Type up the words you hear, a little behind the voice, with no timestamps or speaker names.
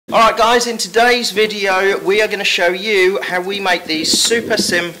Alright guys, in today's video we are going to show you how we make these super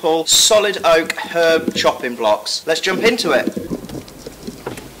simple solid oak herb chopping blocks. Let's jump into it.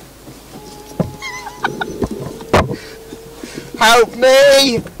 Help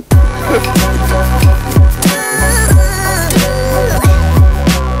me!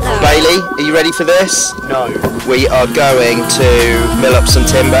 Bailey, are you ready for this? No. We are going to mill up some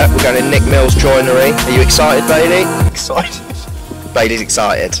timber. We're going to Nick Mill's joinery. Are you excited, Bailey? Excited. Bailey's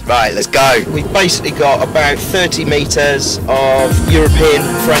excited. Right, let's go. We've basically got about 30 metres of European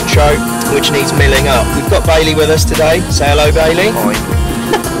French oak, which needs milling up. We've got Bailey with us today. Say hello, Bailey. Hi.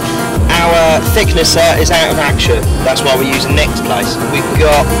 Our thicknesser is out of action. That's why we're using Nick's place. We've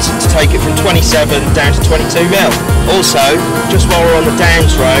got to take it from 27 down to 22 mil. Also, just while we're on the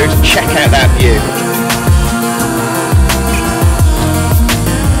Downs Road, check out that view.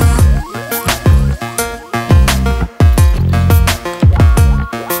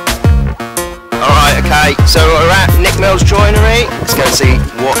 Okay, so we're at Nick Mill's joinery. Let's go and see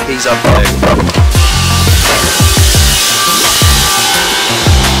what he's up to.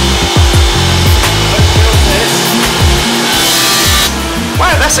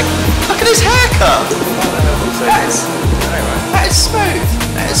 Wow, look at his haircut. That is smooth.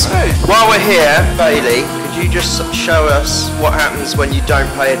 That is smooth. While we're here, Bailey, could you just show us what happens when you don't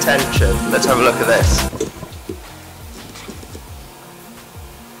pay attention? Let's have a look at this.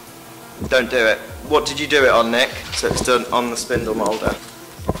 Don't do it. What did you do it on, Nick? So it's done on the spindle moulder.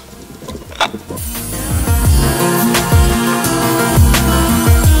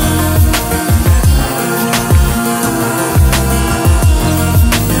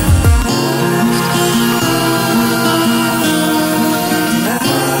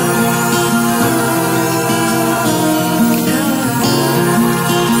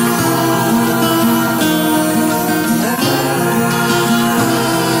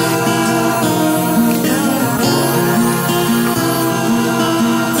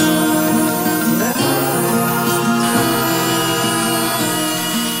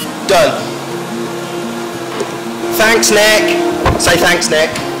 Done. Thanks, Nick. Say thanks, Nick.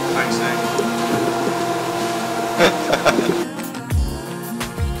 Thanks, Nick.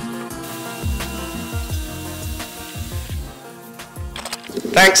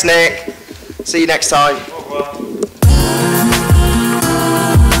 Thanks, Nick. See you next time.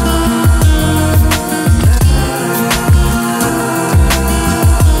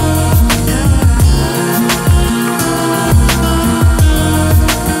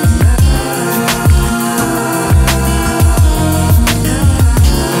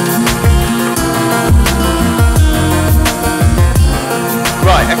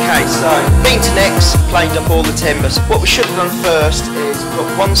 Okay, so been to Nick's, planed up all the timbers. What we should have done first is put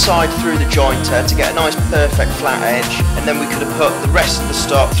one side through the jointer to get a nice perfect flat edge, and then we could have put the rest of the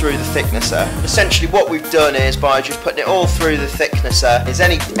stock through the thicknesser. Essentially what we've done is, by just putting it all through the thicknesser, is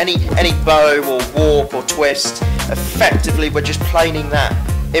any bow or warp or twist, effectively we're just planing that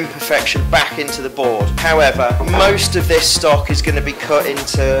imperfection back into the board. However, most of this stock is going to be cut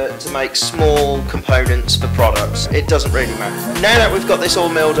into to make small components for products. It doesn't really matter. Now that we've got this all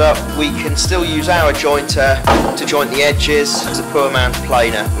milled up, we can still use our jointer to joint the edges as a poor man's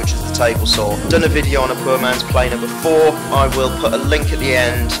planer, which is the table saw. I've done a video on a poor man's planer before. I will put a link at the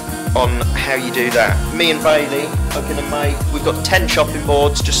end on how you do that. Me and Bailey are going to make, we've got 10 chopping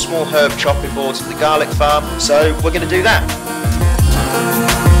boards, just small herb chopping boards for the garlic farm, so we're going to do that.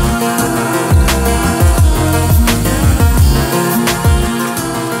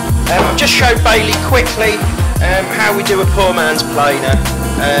 I've just showed Bailey quickly how we do a poor man's planer.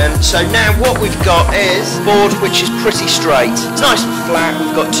 So now what we've got is a board which is pretty straight. It's nice and flat.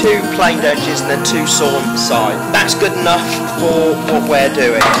 We've got two planed edges and then two sawn sides. That's good enough for what we're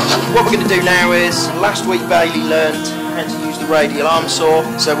doing. What we're going to do now is, last week Bailey learnt how to use the radial arm saw,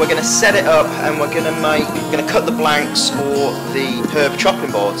 so we're going to set it up and we're going to cut the blanks for the herb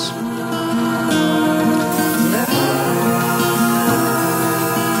chopping boards.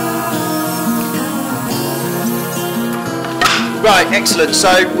 Right, excellent.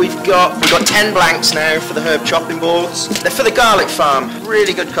 So we've got 10 blanks now for the herb chopping boards. They're for the garlic farm.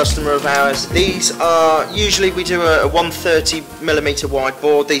 Really good customer of ours. These are, usually we do a 130mm wide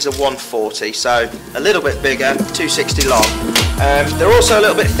board. These are 140, so a little bit bigger, 260 long. They're also a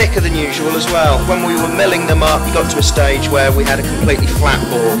little bit thicker than usual as well. When we were milling them up, we got to a stage where we had a completely flat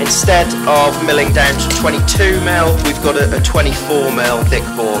board. Instead of milling down to 22mm, we've got a 24mm thick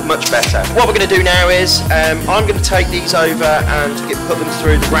board, much better. What we're going to do now is, I'm going to take these over and put them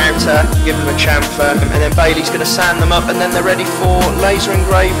through the router, give them a chamfer, and then Bailey's going to sand them up, and then they're ready for laser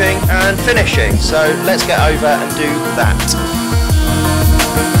engraving and finishing. So let's get over and do that.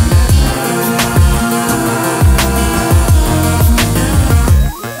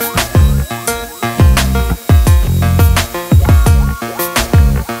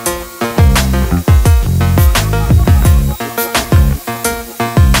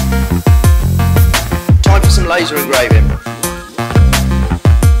 laser engraving.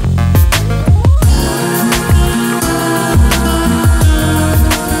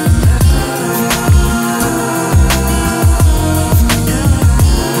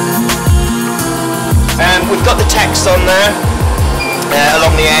 We've got the text on there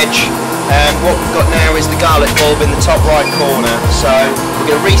along the edge. What we've got now is the garlic bulb in the top right corner. So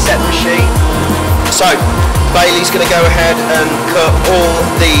we're going to reset the machine. So Bailey's going to go ahead and cut all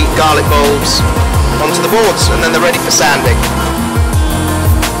the garlic bulbs onto the boards, and then they're ready for sanding.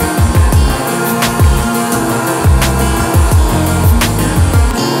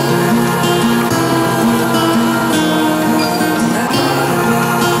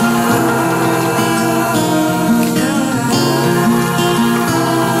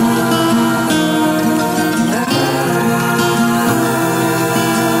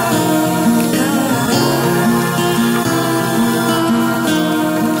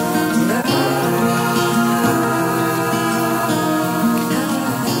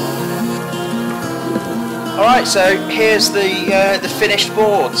 Alright, so here's the finished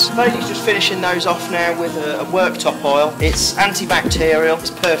boards. Bailey's just finishing those off now with a worktop oil. It's antibacterial,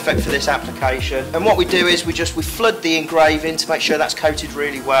 it's perfect for this application. And what we do is we flood the engraving to make sure that's coated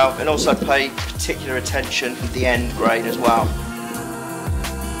really well, and also pay particular attention to the end grain as well.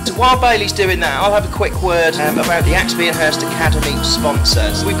 So while Bailey's doing that, I'll have a quick word about the Axby Hirst Academy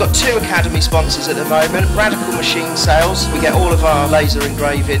sponsors. We've got 2 Academy sponsors at the moment. Radical Machine Sales, we get all of our laser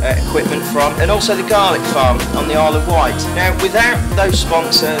engraving equipment from, and also the Garlic Farm on the Isle of Wight. Now, without those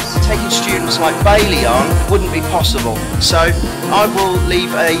sponsors, taking students like Bailey on wouldn't be possible. So I will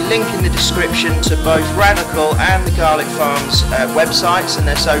leave a link in the description to both Radical and the Garlic Farm's websites and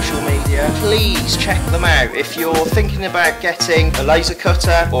their social media. Please check them out. If you're thinking about getting a laser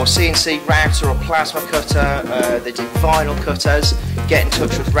cutter or CNC router or plasma cutter, they do vinyl cutters, get in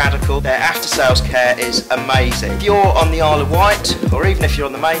touch with Radical. Their after sales care is amazing. If you're on the Isle of Wight, or even if you're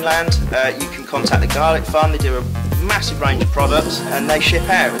on the mainland, you can contact the Garlic Farm. They do a massive range of products and they ship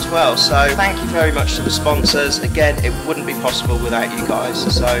out as well. So thank you very much to the sponsors. Again, it wouldn't be possible without you guys,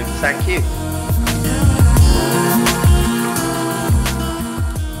 so thank you.